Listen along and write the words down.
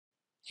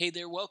Hey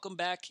there, welcome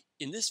back.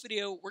 In this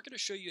video, we're going to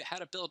show you how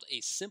to build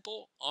a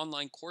simple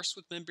online course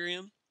with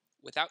Memberium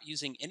without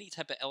using any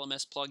type of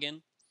LMS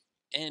plugin,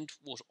 and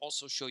we'll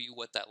also show you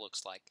what that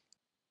looks like.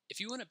 If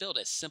you want to build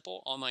a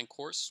simple online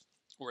course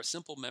or a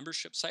simple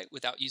membership site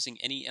without using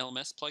any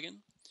LMS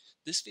plugin,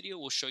 this video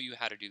will show you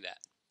how to do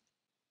that.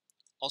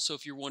 Also,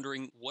 if you're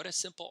wondering what a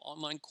simple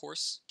online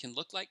course can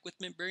look like with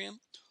Memberium,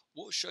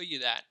 we'll show you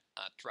that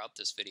throughout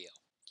this video.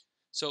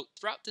 So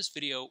throughout this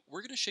video,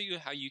 we're going to show you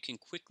how you can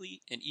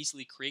quickly and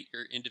easily create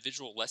your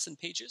individual lesson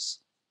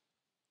pages.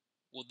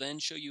 We'll then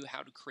show you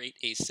how to create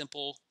a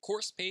simple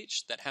course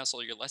page that has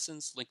all your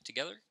lessons linked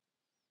together.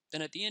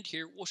 Then at the end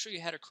here, we'll show you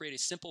how to create a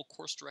simple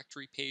course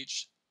directory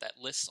page that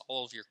lists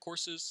all of your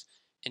courses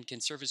and can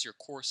serve as your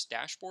course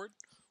dashboard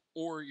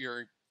or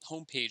your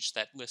homepage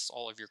that lists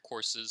all of your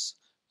courses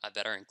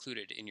that are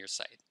included in your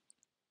site.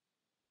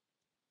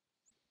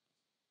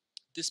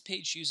 This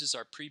page uses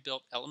our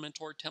pre-built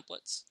Elementor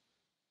templates.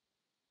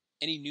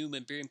 Any new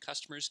Memberium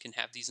customers can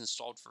have these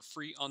installed for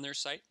free on their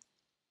site.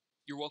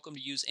 You're welcome to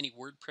use any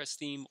WordPress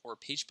theme or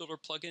page builder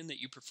plugin that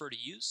you prefer to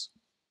use.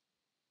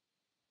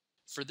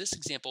 For this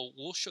example,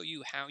 we'll show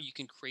you how you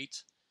can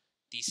create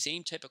the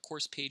same type of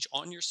course page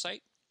on your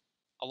site,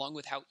 along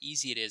with how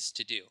easy it is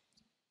to do.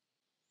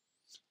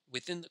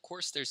 Within the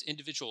course, there's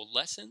individual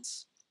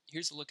lessons.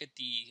 Here's a look at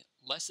the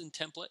lesson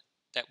template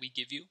that we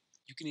give you.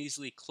 You can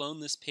easily clone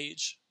this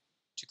page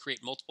to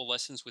create multiple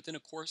lessons within a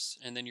course,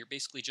 and then you're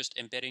basically just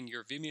embedding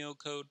your Vimeo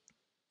code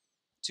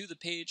to the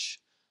page.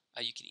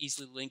 You can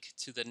easily link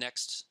to the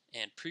next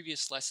and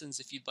previous lessons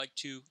if you'd like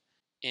to,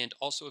 and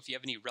also if you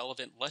have any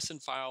relevant lesson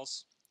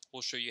files,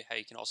 we'll show you how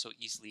you can also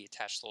easily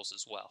attach those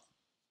as well.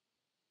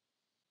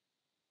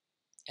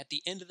 At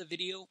the end of the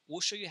video, we'll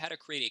show you how to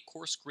create a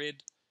course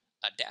grid,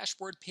 a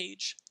dashboard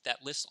page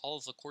that lists all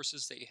of the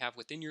courses that you have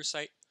within your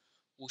site.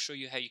 We'll show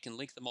you how you can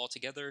link them all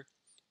together,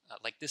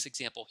 like this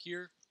example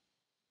here.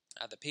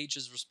 The page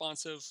is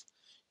responsive.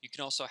 You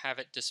can also have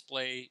it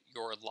display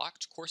your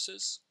locked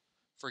courses.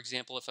 For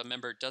example, if a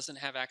member doesn't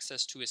have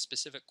access to a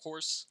specific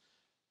course,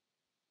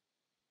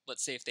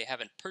 let's say if they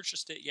haven't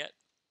purchased it yet,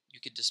 you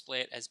could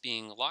display it as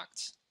being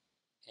locked.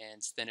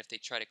 And then if they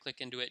try to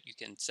click into it, you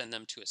can send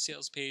them to a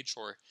sales page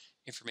or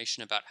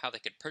information about how they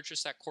could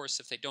purchase that course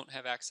if they don't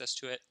have access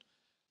to it.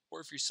 Or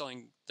if you're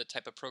selling the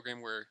type of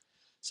program where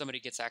somebody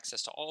gets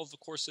access to all of the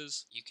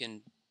courses, you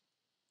can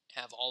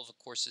have all of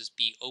the courses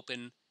be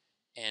open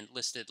and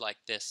listed like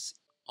this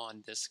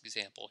on this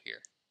example here.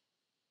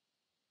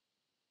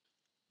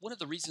 One of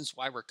the reasons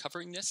why we're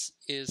covering this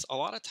is a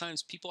lot of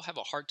times people have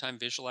a hard time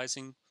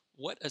visualizing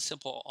what a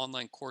simple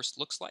online course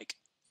looks like.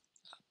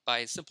 By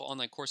a simple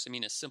online course, I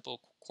mean a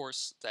simple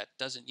course that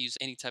doesn't use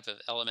any type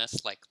of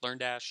LMS like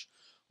LearnDash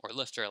or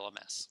Lifter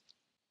LMS.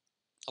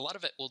 A lot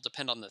of it will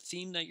depend on the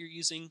theme that you're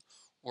using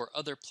or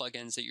other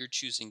plugins that you're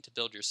choosing to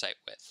build your site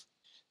with.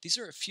 These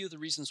are a few of the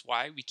reasons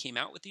why we came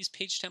out with these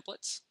page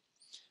templates,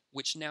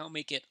 which now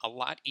make it a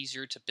lot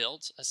easier to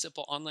build a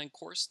simple online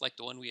course like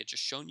the one we had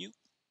just shown you,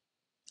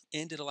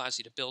 and it allows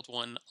you to build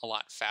one a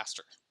lot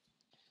faster.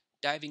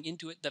 Diving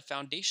into it, the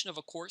foundation of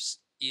a course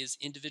is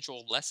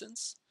individual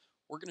lessons.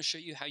 We're going to show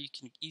you how you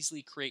can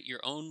easily create your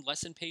own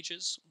lesson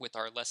pages with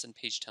our lesson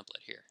page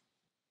template here.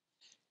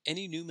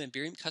 Any new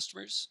Memberium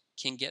customers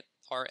can get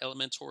our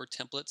Elementor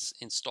templates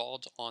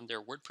installed on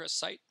their WordPress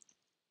site.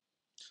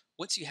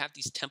 Once you have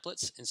these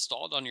templates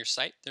installed on your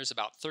site, there's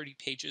about 30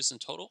 pages in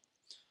total.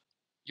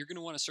 You're going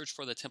to want to search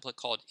for the template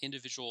called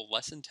individual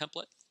lesson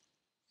template.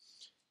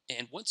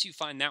 And once you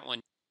find that one,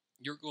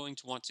 you're going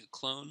to want to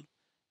clone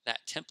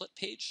that template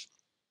page.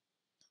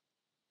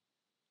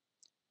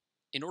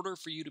 In order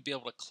for you to be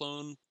able to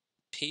clone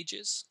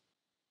pages,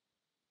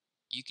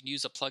 you can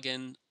use a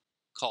plugin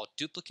called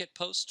Duplicate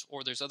Post,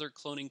 or there's other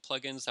cloning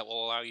plugins that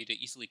will allow you to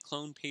easily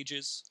clone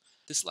pages.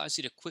 This allows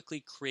you to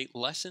quickly create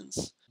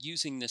lessons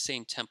using the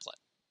same template.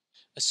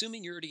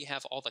 Assuming you already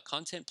have all the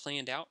content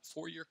planned out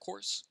for your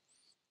course,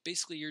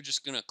 basically you're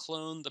just going to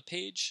clone the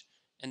page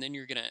and then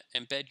you're going to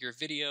embed your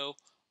video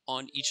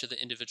on each of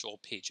the individual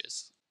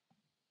pages.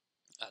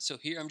 So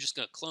here I'm just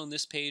going to clone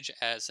this page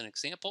as an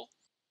example.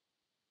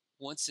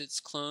 Once it's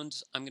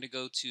cloned, I'm going to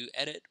go to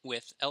Edit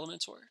with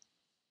Elementor.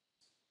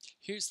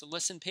 Here's the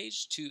lesson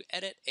page. To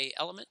edit a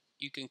element,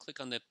 you can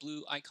click on the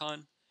blue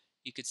icon.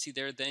 You can see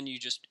there, then you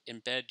just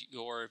embed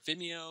your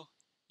Vimeo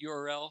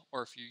URL,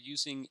 or if you're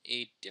using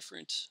a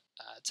different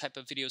type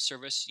of video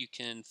service, you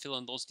can fill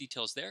in those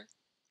details there.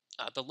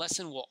 The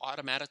lesson will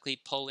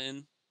automatically pull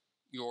in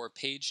your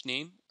page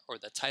name or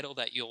the title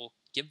that you'll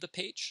give the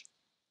page.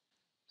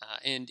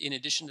 And in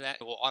addition to that,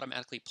 it will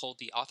automatically pull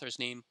the author's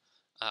name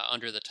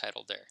under the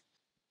title there.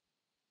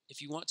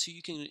 If you want to,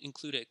 you can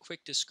include a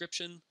quick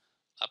description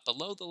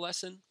below the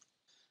lesson.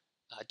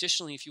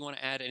 Additionally, if you want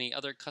to add any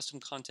other custom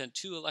content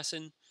to a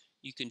lesson,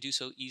 you can do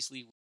so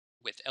easily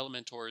with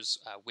Elementor's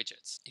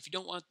widgets. If you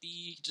don't want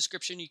the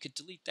description, you could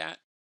delete that.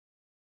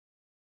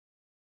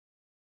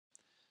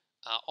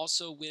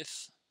 Also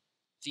with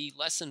the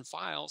lesson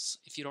files,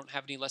 if you don't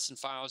have any lesson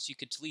files, you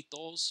could delete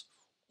those,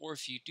 or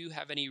if you do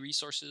have any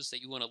resources that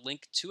you want to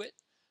link to it,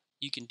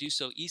 You can do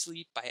so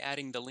easily by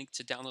adding the link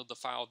to download the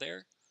file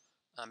there.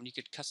 You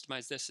could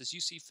customize this as you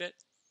see fit.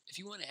 If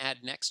you want to add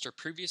next or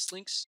previous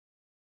links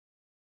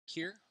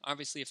here,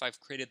 obviously if I've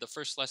created the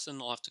first lesson,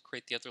 I'll have to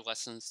create the other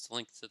lessons to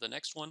link to the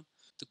next one.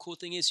 The cool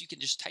thing is you can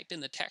just type in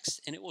the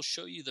text and it will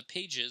show you the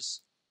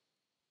pages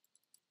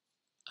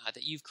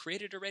that you've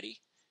created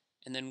already.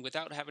 And then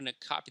without having to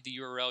copy the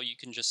URL, you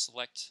can just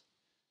select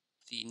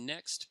the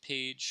next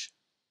page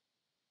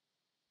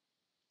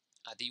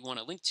that you want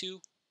to link to.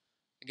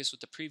 I guess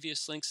with the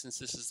previous link, since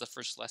this is the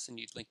first lesson,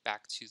 you'd link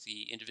back to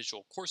the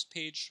individual course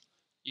page.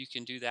 You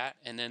can do that,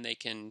 and then they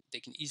can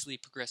easily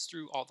progress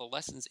through all the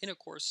lessons in a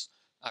course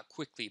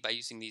quickly by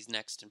using these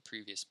next and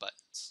previous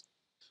buttons.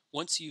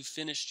 Once you've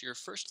finished your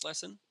first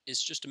lesson,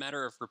 it's just a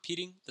matter of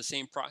repeating the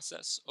same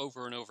process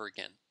over and over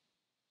again.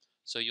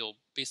 So you'll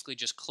basically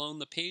just clone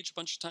the page a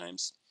bunch of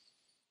times,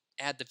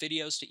 add the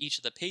videos to each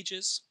of the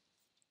pages,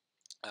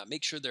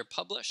 make sure they're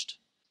published,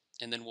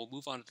 and then we'll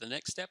move on to the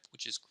next step,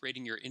 which is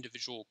creating your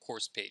individual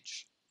course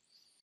page.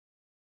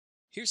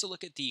 Here's a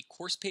look at the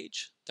course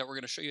page that we're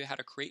going to show you how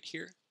to create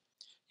here.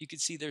 You can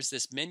see there's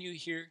this menu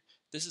here.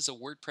 This is a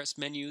WordPress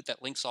menu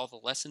that links all the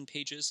lesson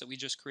pages that we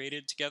just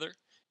created together.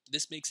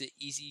 This makes it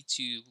easy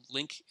to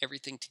link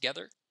everything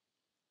together.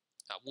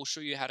 We'll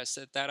show you how to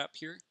set that up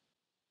here.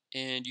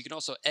 And you can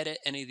also edit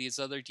any of these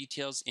other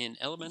details in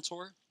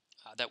Elementor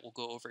that we'll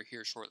go over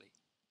here shortly.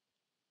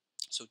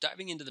 So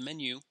diving into the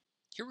menu,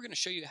 here we're going to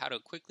show you how to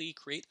quickly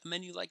create a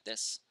menu like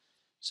this.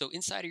 So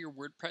inside of your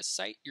WordPress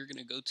site, you're going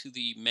to go to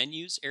the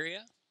menus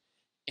area.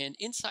 And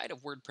inside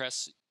of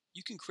WordPress,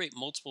 you can create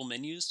multiple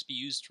menus to be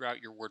used throughout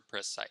your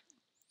WordPress site.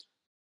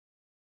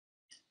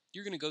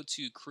 You're going to go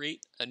to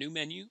create a new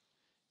menu,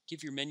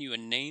 give your menu a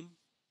name.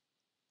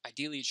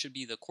 Ideally, it should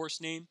be the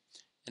course name,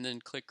 and then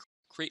click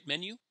create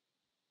menu.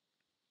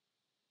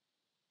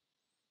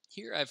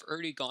 Here I've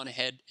already gone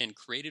ahead and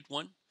created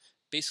one.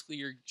 Basically,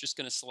 you're just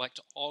going to select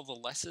all the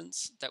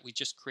lessons that we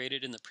just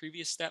created in the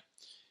previous step.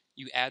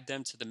 You add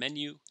them to the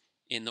menu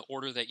in the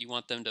order that you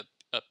want them to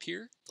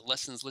appear. The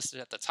lessons listed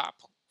at the top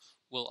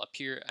will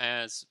appear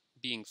as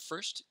being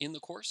first in the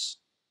course.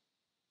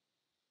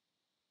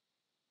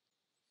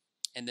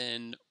 And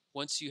then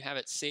once you have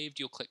it saved,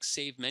 you'll click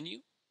Save Menu.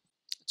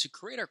 To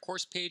create our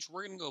course page,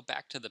 we're going to go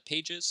back to the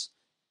pages,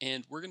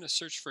 and we're going to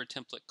search for a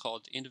template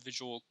called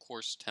Individual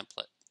Course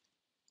Template.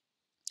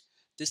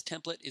 This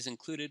template is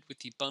included with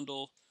the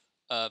bundle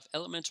of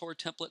Elementor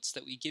templates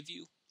that we give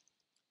you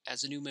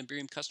as a new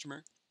Memberium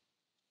customer,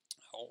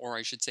 or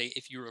I should say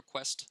if you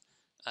request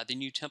the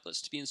new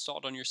templates to be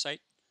installed on your site,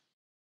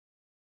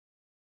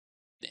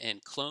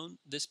 and clone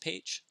this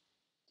page.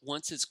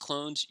 Once it's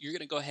cloned, you're going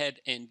to go ahead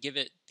and give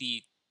it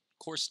the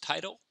course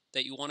title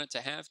that you want it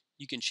to have.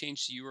 You can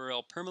change the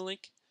URL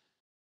permalink,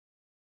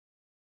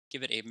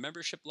 give it a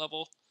membership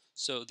level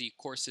so the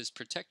course is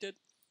protected.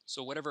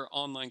 So whatever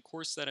online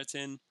course that it's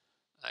in,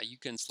 you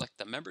can select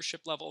the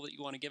membership level that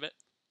you want to give it.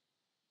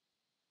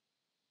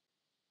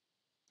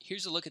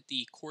 Here's a look at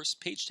the course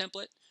page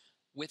template.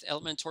 With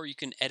Elementor, you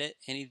can edit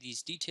any of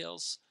these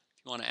details.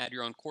 If you want to add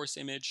your own course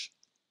image,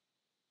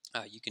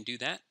 you can do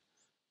that.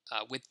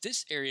 With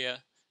this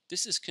area,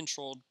 this is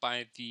controlled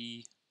by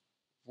the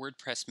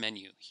WordPress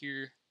menu.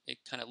 Here, it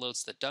kind of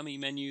loads the dummy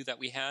menu that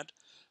we had,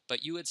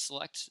 but you would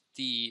select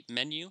the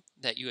menu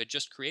that you had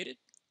just created,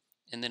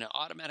 and then it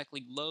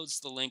automatically loads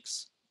the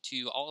links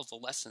to all of the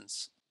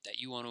lessons that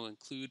you want to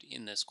include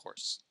in this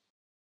course.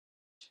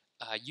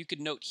 You could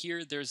note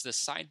here there's the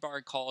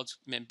sidebar called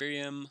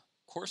Memberium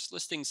Course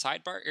Listing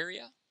Sidebar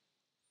area.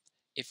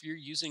 If you're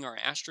using our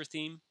Astra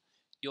theme,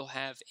 you'll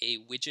have a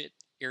widget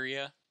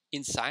area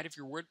inside of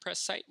your WordPress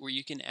site where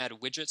you can add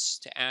widgets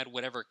to add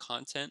whatever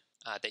content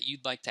that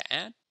you'd like to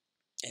add.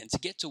 And to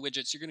get to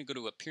widgets, you're going to go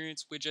to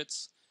Appearance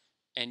Widgets,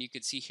 and you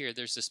can see here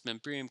there's this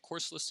Memberium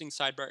Course Listing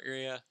Sidebar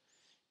area.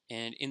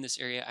 And in this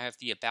area, I have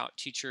the About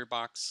Teacher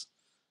box,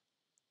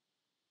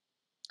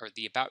 or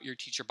the About Your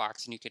Teacher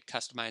box, and you could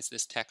customize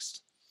this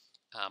text.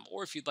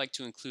 Or if you'd like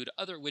to include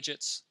other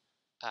widgets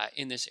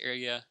in this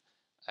area,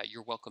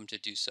 you're welcome to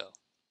do so.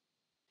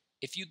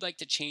 If you'd like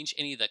to change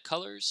any of the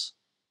colors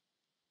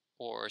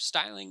or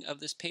styling of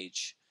this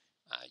page,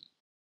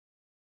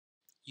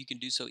 you can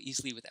do so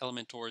easily with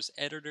Elementor's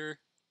editor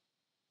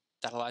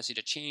that allows you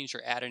to change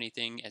or add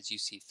anything as you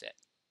see fit.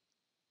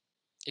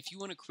 If you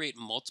want to create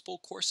multiple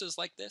courses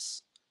like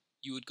this,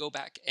 you would go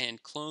back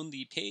and clone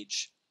the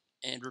page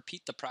and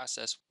repeat the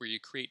process where you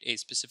create a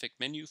specific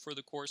menu for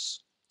the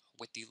course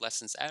with the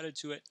lessons added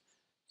to it,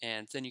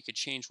 and then you could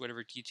change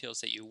whatever details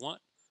that you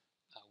want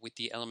with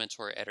the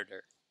Elementor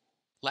editor.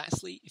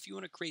 Lastly, if you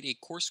want to create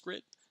a course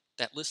grid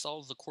that lists all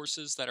of the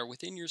courses that are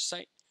within your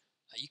site,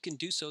 you can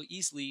do so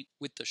easily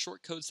with the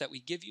shortcodes that we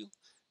give you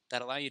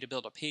that allow you to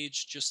build a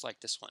page just like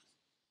this one.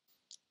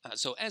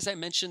 So as I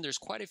mentioned, there's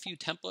quite a few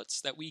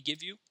templates that we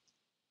give you.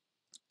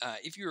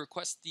 If you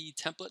request the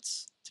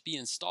templates to be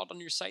installed on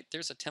your site,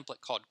 there's a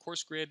template called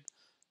Course Grid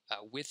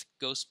with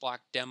Ghost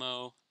Block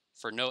Demo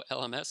for no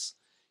LMS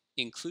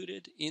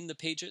included in the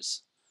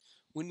pages.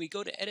 When we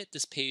go to edit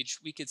this page,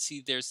 we can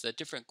see there's the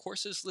different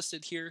courses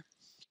listed here.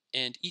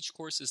 and each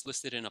course is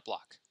listed in a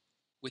block.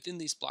 Within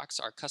these blocks,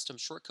 our custom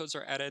shortcodes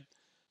are added.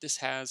 This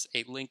has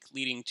a link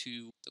leading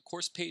to the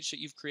course page that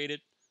you've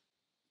created,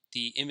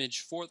 the image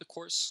for the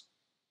course,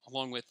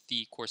 along with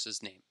the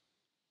course's name.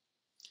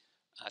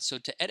 So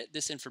to edit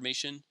this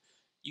information,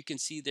 you can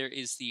see there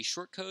is the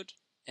shortcode,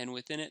 and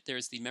within it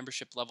there's the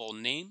membership level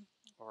name,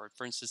 or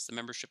for instance the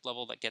membership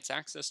level that gets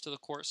access to the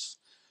course,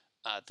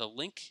 the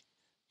link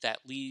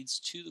that leads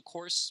to the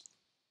course,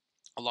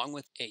 along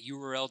with a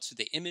URL to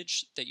the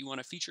image that you want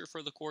to feature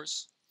for the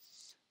course.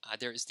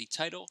 There is the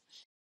title,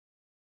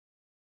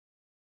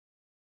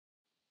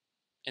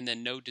 and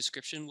then no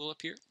description will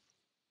appear.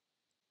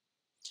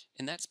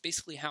 And that's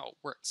basically how it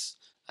works.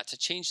 To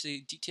change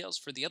the details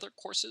for the other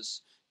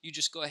courses, you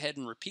just go ahead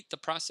and repeat the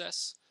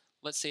process.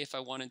 Let's say if I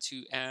wanted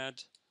to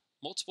add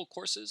multiple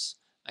courses,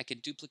 I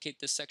could duplicate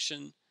this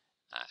section,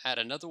 add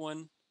another one.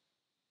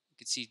 You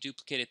can see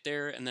duplicate it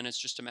there, and then it's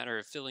just a matter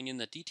of filling in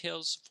the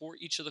details for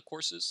each of the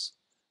courses.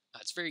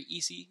 It's very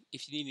easy.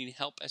 If you need any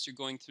help as you're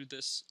going through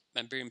this,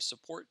 Memberium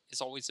support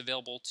is always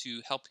available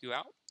to help you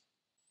out.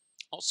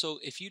 Also,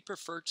 if you'd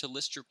prefer to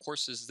list your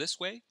courses this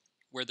way,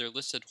 where they're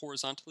listed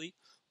horizontally,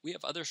 we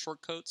have other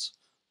shortcodes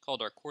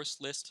called our course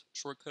list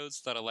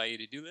shortcodes that allow you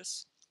to do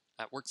this.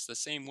 That works the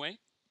same way.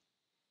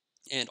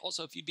 And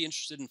also, if you'd be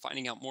interested in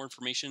finding out more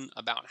information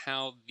about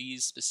how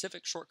these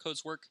specific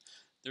shortcodes work,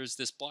 there's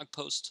this blog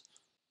post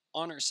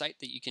on our site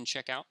that you can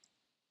check out.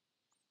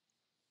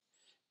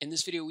 In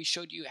this video, we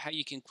showed you how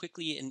you can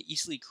quickly and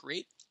easily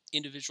create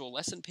individual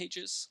lesson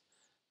pages,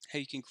 how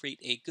you can create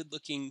a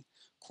good-looking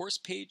course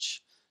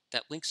page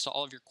that links to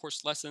all of your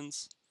course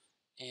lessons,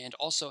 and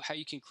also how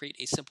you can create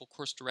a simple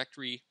course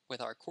directory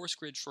with our course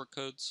grid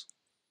shortcodes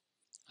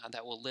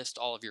that will list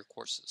all of your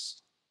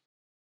courses.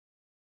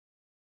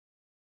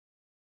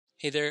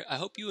 Hey there, I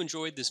hope you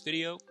enjoyed this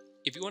video.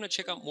 If you want to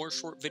check out more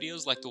short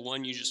videos like the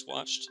one you just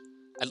watched,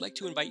 I'd like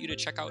to invite you to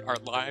check out our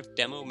live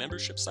demo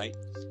membership site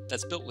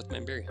that's built with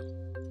Memberium.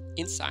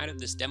 Inside of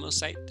this demo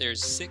site,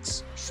 there's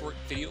 6 short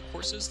video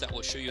courses that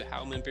will show you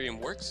how Memberium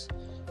works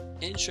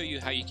and show you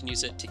how you can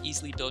use it to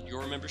easily build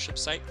your membership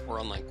site or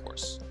online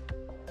course.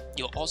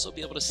 You'll also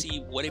be able to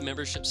see what a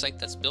membership site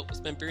that's built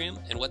with Memberium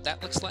and what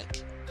that looks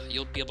like.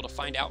 You'll be able to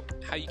find out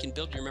how you can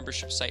build your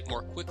membership site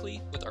more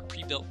quickly with our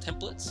pre-built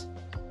templates.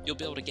 You'll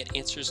be able to get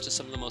answers to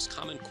some of the most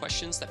common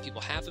questions that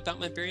people have about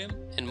Memberium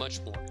and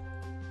much more.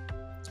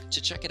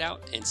 To check it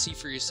out and see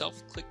for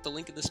yourself, click the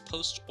link in this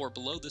post or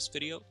below this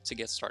video to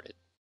get started.